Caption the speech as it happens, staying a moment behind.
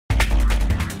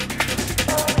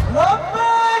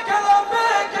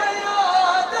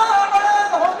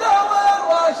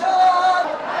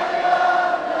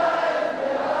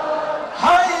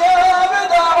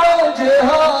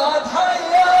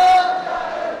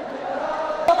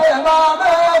ما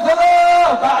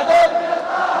مثله بعد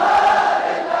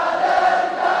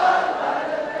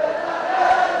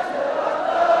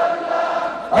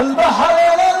البحر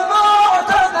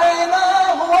المعتدي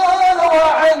نهوى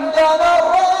وعندنا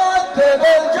الرد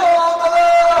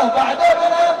بالجملة بعد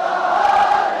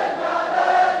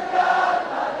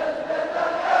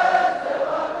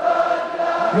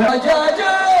يا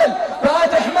جاجل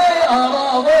فاتح مي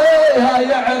أراضيها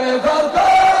يعرف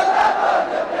الكل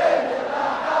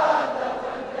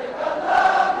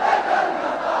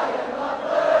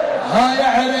ها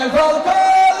يعرف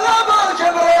الكل ابو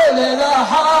جبريل لا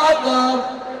حاضر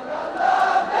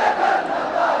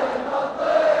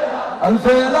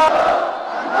الفيلة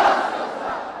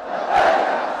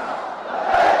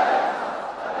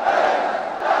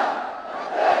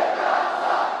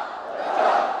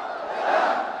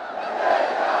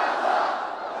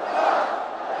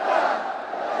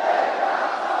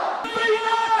لبيناك واحنا سلاحك في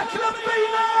يمناك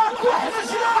لبيناك واحنا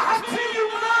سلاحك في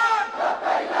يمناك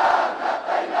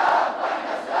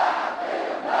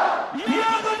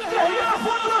يا غزة يا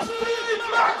فلسطين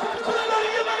معكم كل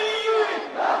اليمنيين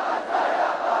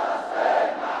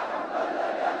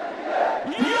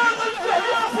يا غزة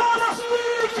يا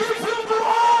فلسطين كيف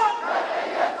القرآن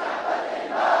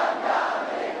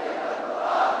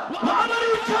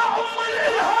وأمريكا أم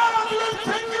الإرهاب لن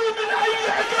تنجو من أي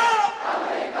عقاب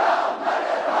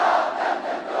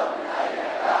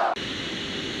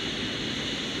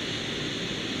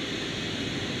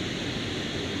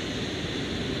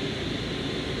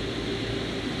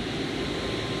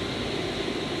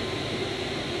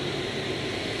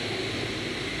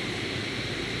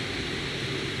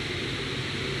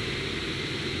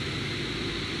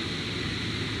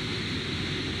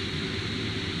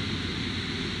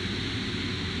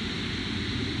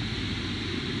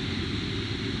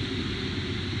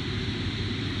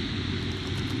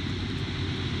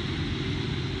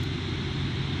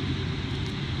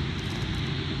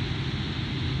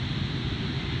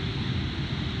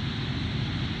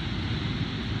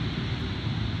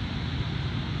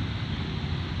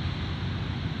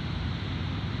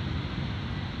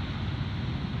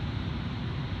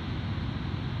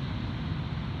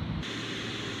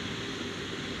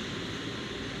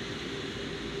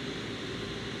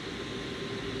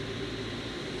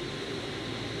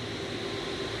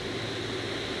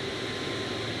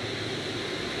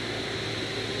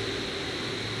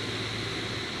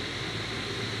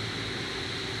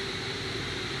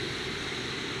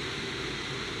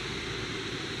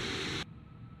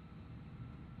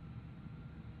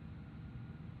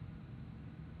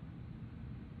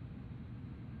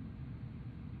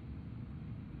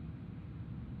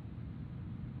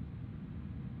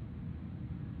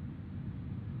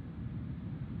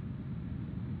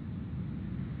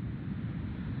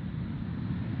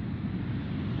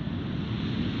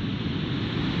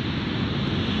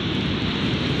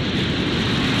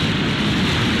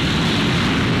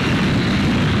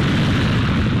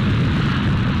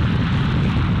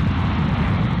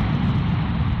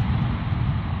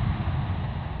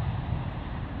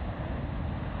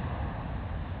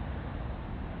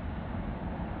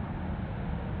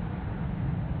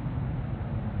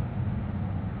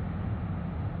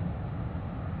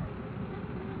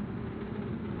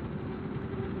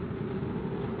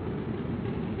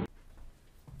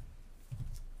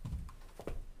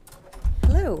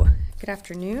Good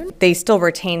afternoon. They still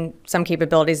retain some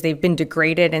capabilities. They've been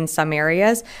degraded in some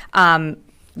areas.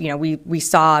 We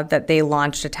saw that they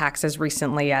launched attacks as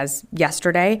recently as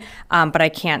yesterday, but I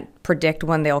can't predict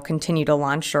when they'll continue to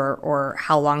launch or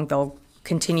how long they'll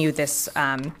continue this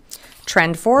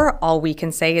trend for. All we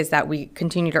can say is that we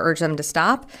continue to urge them to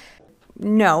stop.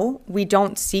 No, we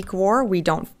don't seek war. We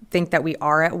don't think that we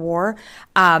are at war.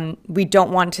 We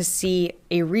don't want to see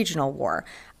a regional war.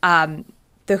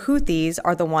 The Houthis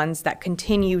are the ones that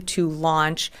continue to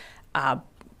launch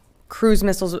cruise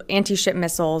missiles, anti-ship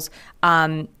missiles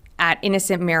at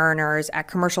innocent mariners, at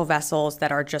commercial vessels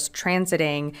that are just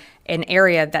transiting an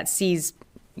area that sees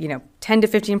 10 to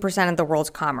 15% of the world's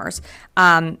commerce.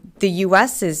 The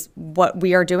U.S. is what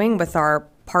we are doing with our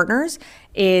partners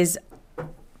is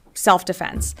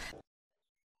self-defense.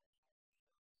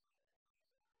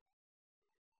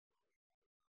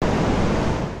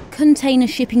 Container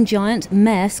shipping giant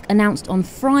Maersk announced on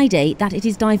Friday that it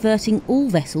is diverting all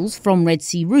vessels from Red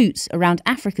Sea routes around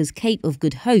Africa's Cape of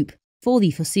Good Hope for the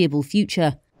foreseeable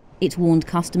future. It warned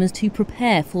customers to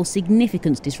prepare for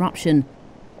significant disruption.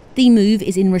 The move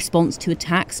is in response to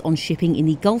attacks on shipping in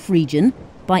the Gulf region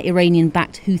by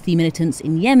Iranian-backed Houthi militants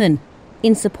in Yemen,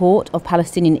 in support of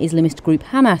Palestinian Islamist group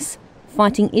Hamas,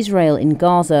 fighting Israel in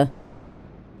Gaza.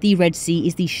 The Red Sea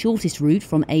is the shortest route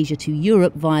from Asia to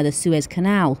Europe via the Suez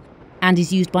Canal and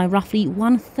is used by roughly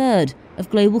 1/3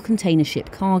 of global container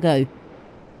ship cargo.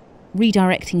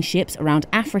 Redirecting ships around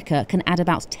Africa can add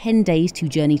about 10 days to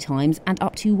journey times and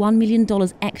up to $1 million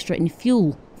extra in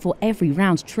fuel for every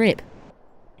round trip.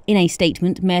 In a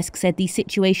statement, Maersk said the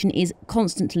situation is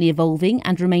constantly evolving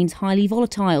and remains highly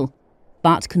volatile,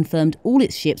 but confirmed all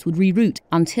its ships would reroute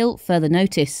until further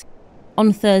notice.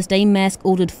 On Thursday, Maersk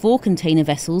ordered 4 container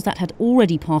vessels that had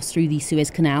already passed through the Suez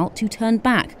Canal to turn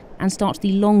back and start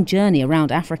the long journey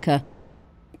around Africa.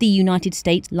 The United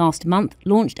States last month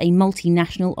launched a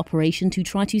multinational operation to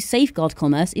try to safeguard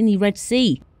commerce in the Red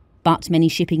Sea, but many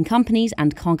shipping companies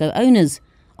and cargo owners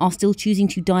are still choosing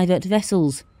to divert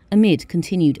vessels amid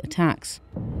continued attacks.